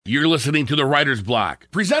You're listening to The Writer's Block,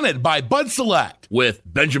 presented by Bud Select, with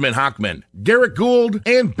Benjamin Hockman, Derek Gould,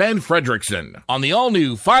 and Ben Fredrickson, on the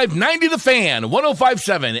all-new 590 The Fan,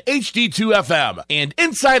 105.7 HD2 FM, and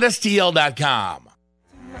InsideSTL.com.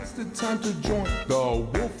 It's the time to join the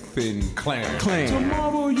Wolfen Clan.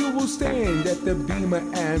 Tomorrow you will stand at the Beamer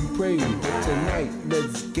and pray. But tonight,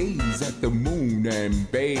 let's gaze at the moon and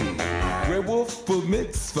bathe. Werewolf for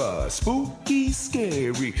mitzvah, spooky,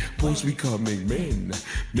 scary. Boys becoming men,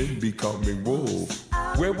 men becoming wolves.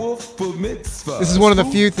 Werewolf for mitzvah. This is one of the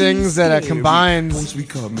few things that combines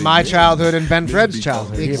my childhood and Ben Fred's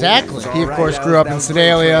childhood. Exactly. He, of course, grew up in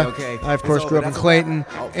Sedalia. I, of course, grew up in Clayton.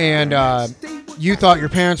 And you thought your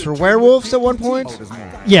parents were werewolves at one point?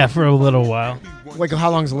 Yeah, for a little while. Like, how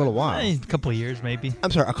long is a little while? A couple of years, maybe. I'm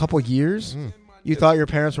sorry, a couple years? You thought your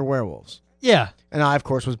parents were werewolves? Yeah. And I, of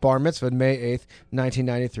course, was bar mitzvahed May 8th,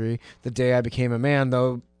 1993, the day I became a man,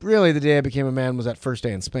 though really the day I became a man was that first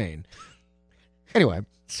day in Spain. Anyway.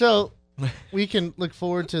 So, we can look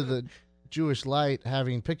forward to the Jewish Light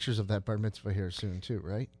having pictures of that bar mitzvah here soon, too,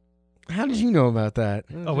 right? How did you know about that?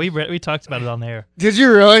 Oh, we talked about it on there. Did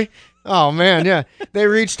you really? Oh, man, yeah. They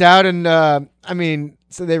reached out and,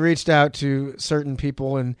 so they reached out to certain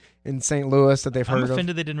people in St. Louis that they've heard of. I'm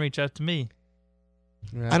offended they didn't reach out to me.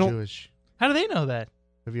 You're not I don't- Jewish. How do they know that?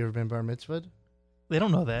 Have you ever been bar mitzvahed? They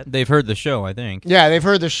don't know that. They've heard the show, I think. Yeah, they've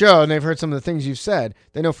heard the show and they've heard some of the things you've said.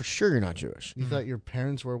 They know for sure you're not Jewish. You thought your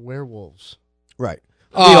parents were werewolves. Right.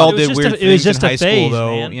 We all It was did just weird a- it was things just in a high phase, school,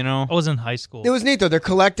 though. man. You know, I was in high school. It was neat, though. They're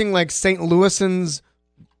collecting, like, St. Louisans,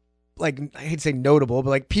 like, I hate to say notable, but,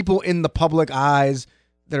 like, people in the public eyes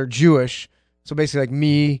that are Jewish. So basically, like,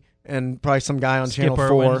 me and probably some guy on Skip Channel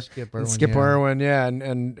Irwin. 4. Skip And Irwin, Skip yeah. Irwin, yeah,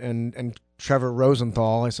 and Trevor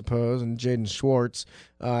Rosenthal, I suppose, and Jaden Schwartz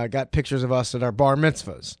got pictures of us at our bar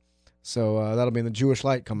mitzvahs. So that'll be in the Jewish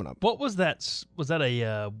Light coming up. What was that? Was that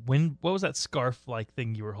a wind? What was that scarf-like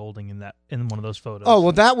thing you were holding in one of those photos? Oh,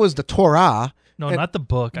 well, that was the Torah. no, and- not the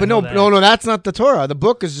book. But no, that's not the Torah. The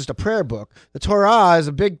book is just a prayer book. The Torah is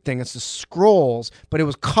a big thing. It's the scrolls, but it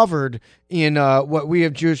was covered in what we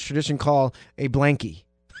of Jewish tradition call a blankie.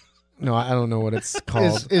 No, I don't know what it's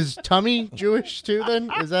called. Is tummy Jewish, too, then?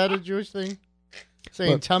 Is that a Jewish thing? Saying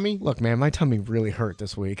Look, tummy? Look, man, my tummy really hurt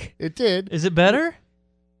this week. It did. Is it better?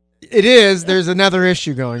 It is. There's another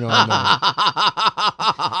issue going on now.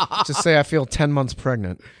 Just say I feel 10 months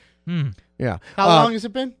pregnant. Yeah. How long has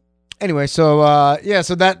it been? Anyway, so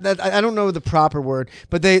so that I don't know the proper word,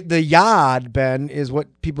 but the yad, Ben, is what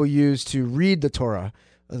people use to read the Torah,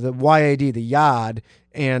 the YAD, the yad,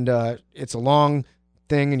 and it's a long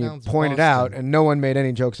thing, and Sounds you point it out, Boston. and no one made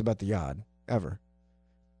any jokes about the yad ever.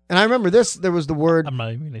 And I remember this. There was the word. I'm not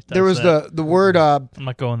even going to touch There was that. the word. I'm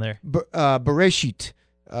not going there. Bereshit.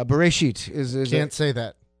 Bereshit is Can't say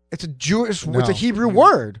that. it's a Jewish. No. It's a Hebrew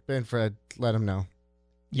word. Ben Fred, let him know.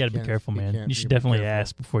 You got to be can't- careful, you man. can't- You should you gotta be definitely careful.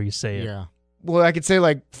 ask before you say it. Yeah. Well, I could say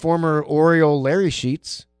like former Oriole Larry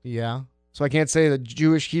Sheets. Yeah. So I can't say the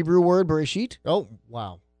Jewish Hebrew word Bereshit. Oh,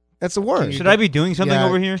 wow. That's a word. should I be doing something Yeah,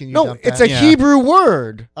 over here? can you No, dump it's that? a Hebrew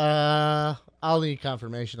word. I'll need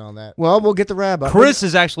confirmation on that. Well, we'll get the rabbi. Chris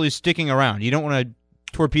is actually sticking around. You don't want to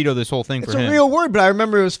torpedo this whole thing It's for a him. real word, but I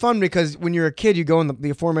remember it was fun because when you're a kid, you go in the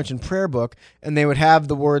aforementioned prayer book, and they would have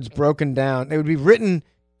the words broken down. They would be written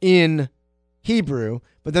in Hebrew,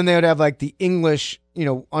 but then they would have like the English,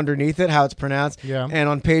 underneath it, how it's pronounced. Yeah. And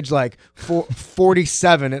on page like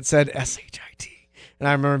 47, it said SHIT. And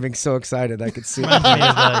I remember being so excited I could see it.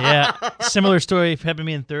 Reminds me of, similar story happened to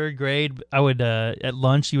me in third grade. I would at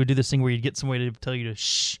lunch you would do this thing where you'd get somebody to tell you to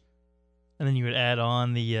shh, and then you would add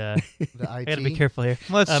on the. The IT. I got to be careful here.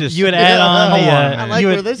 Let's just. You would add on Hold the. on a minute. I like you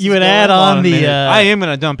where would, this you is would going. add Hold on a the. minute. I am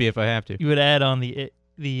gonna dump you if I have to. You would add on the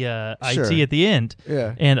IT Sure. at the end.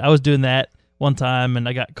 Yeah. And I was doing that one time, and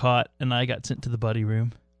I got caught, and I got sent to the buddy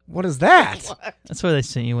room. What is that? That's where they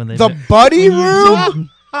sent you when they. The buddy room?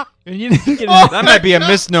 When you didn't get That might be a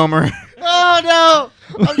misnomer. Oh,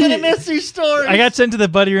 no. I'm going to miss these stories. I got sent to the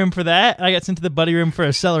buddy room for that. I got sent to the buddy room for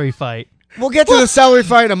a celery fight. We'll get to the celery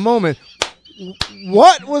fight in a moment.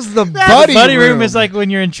 What was the buddy The buddy room room is like when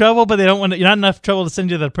you're in trouble, but they don't want to, you're not enough trouble to send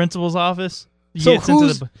you to the principal's office. You So get sent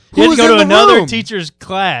who's- to you have who's to go in to the another room? teacher's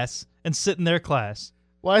class and sit in their class.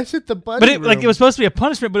 Why is it the buddy But it room? was supposed to be a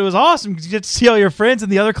punishment, but it was awesome because you get to see all your friends in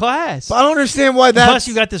the other class. I don't understand why that's... Plus,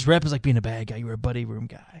 you got this rep as like being a bad guy. You were a buddy room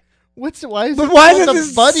guy. Why is But it why called did the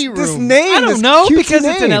this buddy room? this name? I this don't know cutesy because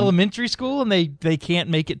it's an name? elementary school and they can't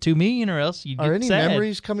make it too mean or else you Are get any sad.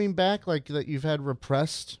 memories coming back like that you've had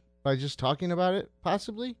repressed by just talking about it,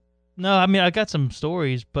 possibly? No, I mean I got some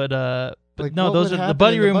stories, but Like, no, what those would are the happen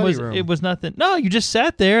buddy in the room buddy was room? it was nothing. No, you just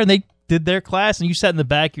sat there and they did their class and you sat in the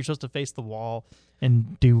back. You're supposed to face the wall,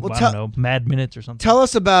 and do, Well, I don't know, mad minutes or something. Tell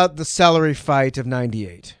us about the celery fight of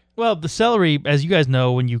 '98. Well, the celery, as you guys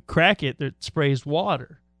know, when you crack it, it sprays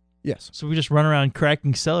water. Yes. So we just run around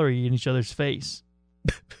cracking celery in each other's face.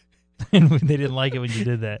 And they didn't like it when you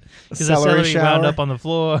did that. Because the Celery celery shower. wound up on the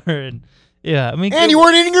floor. And yeah, I mean. And you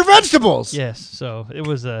weren't eating your vegetables. Yes, so it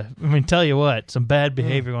was tell you what, some bad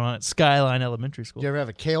behavior going on at Skyline Elementary School. Did you ever have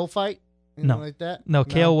a kale fight? Anything No. like that? No,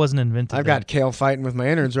 kale wasn't invented. I've then. got kale fighting with my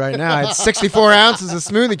innards right now. I had 64 ounces of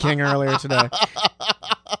Smoothie King earlier today.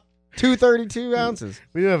 232 ounces.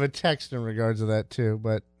 We do have a text in regards to that too,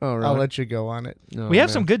 but Oh, really? I'll let you go on it. Oh, We have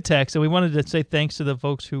man. some good texts, and we wanted to say thanks to the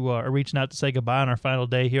folks who are reaching out to say goodbye on our final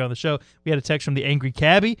day here on the show. We had a text from the Angry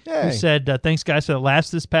Cabbie who Hey. said, thanks, guys, for the laughs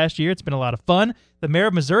this past year. It's been a lot of fun. The mayor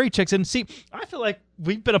of Missouri checks in. See, I feel like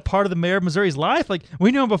we've been a part of the mayor of Missouri's life. Like,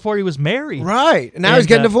 we knew him before he was married. Right. And now And, he's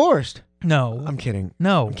getting divorced. No. I'm kidding.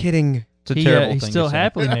 No. I'm kidding. It's a terrible He's thing still to say.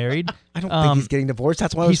 happily married. I don't think he's getting divorced.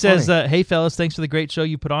 That's why it He was says, funny. hey, fellas, thanks for the great show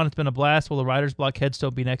you put on. It's been a blast. Will the Writer's Block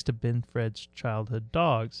headstone be next to Ben Fred's childhood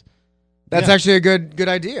dogs? That's actually a good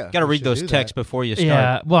idea. Got to read should those do texts that. before you start.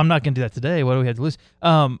 Yeah, well, I'm not going to do that today. What do we have to lose?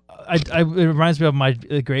 It reminds me of my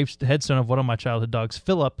grave headstone of one of my childhood dogs,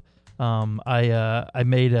 Philip. I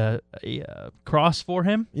made a cross for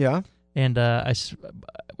him, Yeah. and I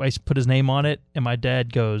put his name on it, and my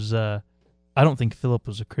dad goes, I don't think Philip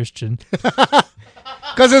was a Christian.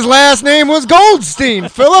 Because his last name was Goldstein.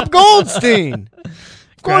 Philip Goldstein.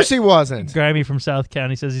 Of course he wasn't. Grammy from South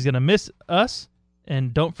County says he's going to miss us,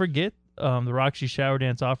 and don't forget the Roxy shower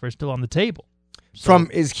dance offer is still on the table. So-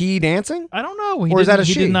 Is he dancing? I don't know. Or is that a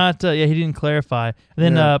he she? did not. He didn't clarify. And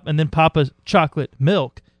then, Yeah. and then Papa Chocolate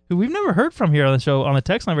Milk, who we've never heard from here on the show on the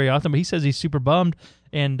text line very often, but he says he's super bummed,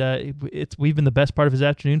 and we've been the best part of his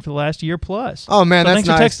afternoon for the last year plus. Oh, man, so that's thanks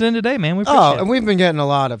nice. for texting in today, man. We appreciate Oh, it. and we've been getting a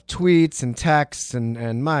lot of tweets and texts,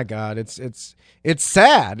 and my God, it's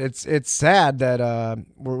sad. It's sad that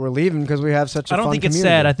we're leaving because we have such a I don't fun think it's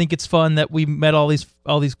community. sad. I think it's fun that we met all these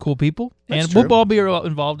cool people, That's and true. we'll all be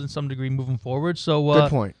involved in some degree moving forward. So Good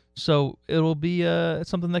point. So it'll be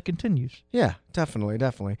something that continues. Yeah,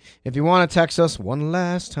 definitely. If you want to text us one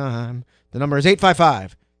last time, the number is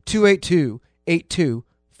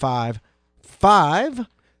 855-282-8255.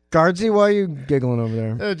 Guardsy, why are you giggling over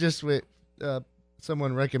there? Just with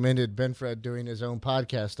someone recommended Ben Fred doing his own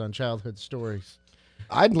podcast on childhood stories.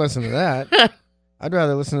 I'd listen to that. I'd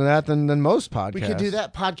rather listen to that than most podcasts. We could do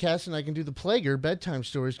that podcast, and I can do the Plaguer bedtime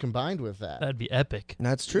stories combined with that. That'd be epic.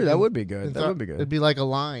 That's true. That would be good. That would be It'd good. be like a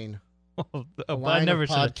line. Oh, A I line never of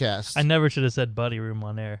should. podcast. I never should have said Buddy Room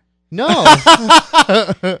on air. No.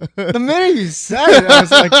 The minute you said it, I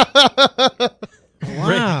was like,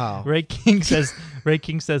 wow. Ray King says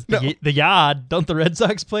the Yard. Don't the Red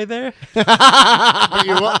Sox play there? but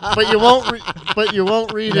you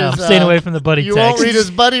won't read No, I'm his staying away from the Buddy You text. won't read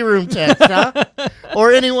his buddy room text, huh?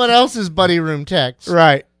 Or anyone else's buddy room text.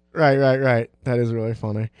 Right. That is really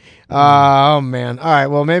funny. Oh, man. All right,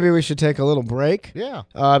 well, maybe we should take a little break. Yeah.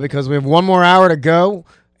 Because we have one more hour to go,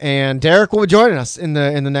 and Derek will be joining us in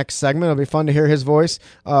the next segment. It'll be fun to hear his voice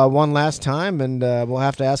one last time, and we'll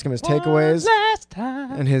have to ask him his takeaways Last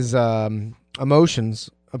time. and his emotions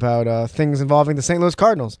about things involving the St. Louis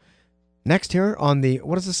Cardinals. Next here on the,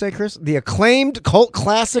 what does it say, Chris? The acclaimed cult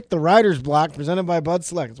classic, The Writer's Block, presented by Bud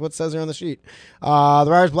Select. That's what it says here on the sheet. The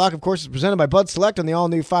Writer's Block, of course, is presented by Bud Select on the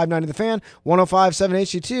all-new 590 The Fan,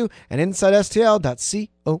 105.7 HD2, and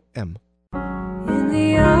InsideSTL.com. In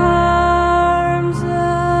the arms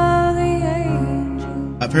of the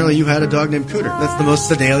angel. Apparently you had a dog named Cooter. That's the most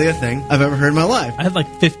Sedalia thing I've ever heard in my life. I had like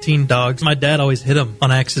 15 dogs. My dad always hit them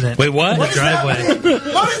on accident. Wait, what? In the driveway.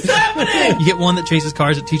 What is happening? You get one that chases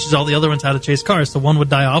cars, it teaches all the other ones how to chase cars. So one would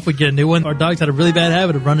die off, we'd get a new one. Our dogs had a really bad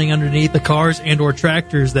habit of running underneath the cars and or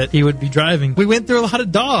tractors that he would be driving. We went through a lot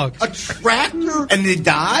of dogs. A tractor? And they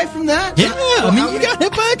die from that? Yeah, I mean, you got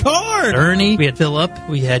hit by a car. Ernie, we had Philip,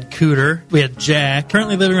 we had Cooter, we had Jack.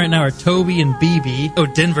 Currently living right now are Toby and BB. Oh,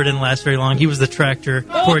 Denver didn't last very long. He was the tractor.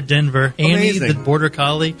 Poor Denver. Annie, Amazing. the border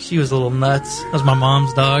collie, she was a little nuts. That was my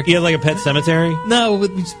mom's dog. You had like a pet cemetery? No, we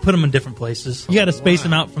just put them in different places. You got to space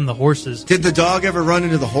them out from the horses. Did the dog ever run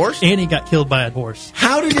into the horse? Annie got killed by a horse.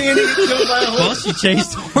 How did Andy get killed by a horse? Well, she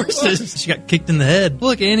chased horses. She got kicked in the head.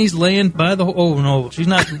 Look, Annie's laying by the... Oh, no, she's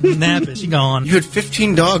not napping. She's gone. You had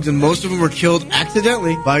 15 dogs, and most of them were killed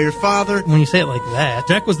accidentally by your father. When you say it like that,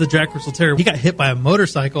 Jack was the Jack Russell Terrier. He got hit by a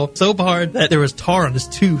motorcycle so hard that there was tar on his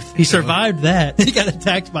tooth. He survived that. He got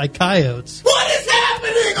attacked by coyotes. What is happening?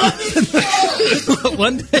 happening on this show?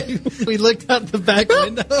 One day we looked out the back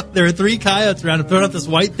window. There were 3 coyotes around him throwing out this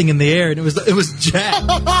white thing in the air, and it was Jack.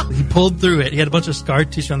 He pulled through it. He had a bunch of scar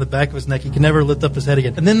tissue on the back of his neck. He could never lift up his head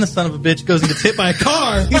again. And then the son of a bitch goes and gets hit by a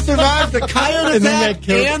car. He survived the coyote And then attack got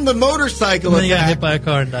killed. and the motorcycle And then he got attack. hit by a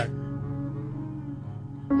car and died.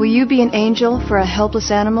 Will you be an angel for a helpless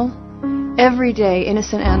animal? Every day,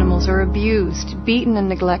 innocent animals are abused, beaten, and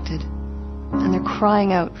neglected, and they're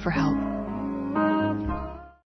crying out for help.